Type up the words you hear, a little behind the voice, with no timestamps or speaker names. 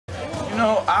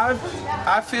know,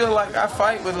 I feel like I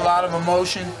fight with a lot of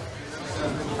emotion.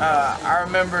 I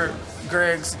remember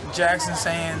Greg Jackson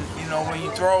saying, you know, when you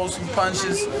throw some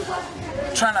punches,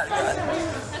 try not,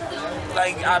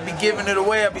 like, I be giving it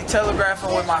away, I be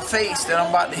telegraphing with my face that I'm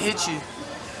about to hit you.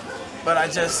 But I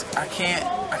can't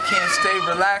stay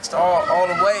relaxed all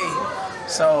the way.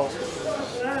 So,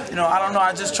 you know, I don't know,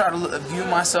 I just try to view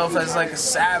myself as like a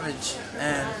savage.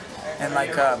 And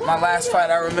like my last fight,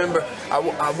 I remember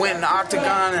I went in the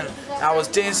octagon and I was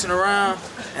dancing around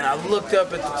and I looked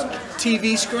up at the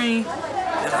TV screen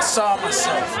and I saw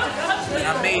myself. And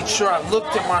I made sure I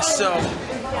looked at myself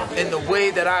in the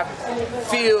way that I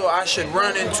feel I should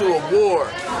run into a war. You know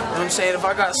what I'm saying? If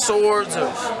I got swords or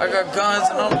I got guns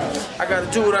and I gotta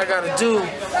do what I gotta do.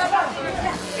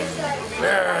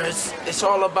 It's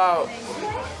all about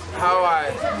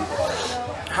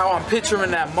how I'm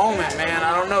picturing that moment, man.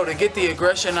 I don't know, to get the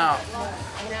aggression out,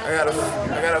 I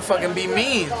gotta fucking be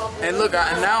mean. And look,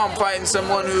 now I'm fighting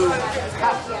someone who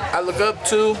I look up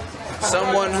to,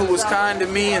 someone who was kind to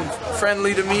me and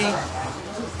friendly to me.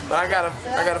 But I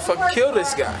gotta fucking kill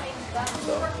this guy.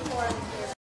 So.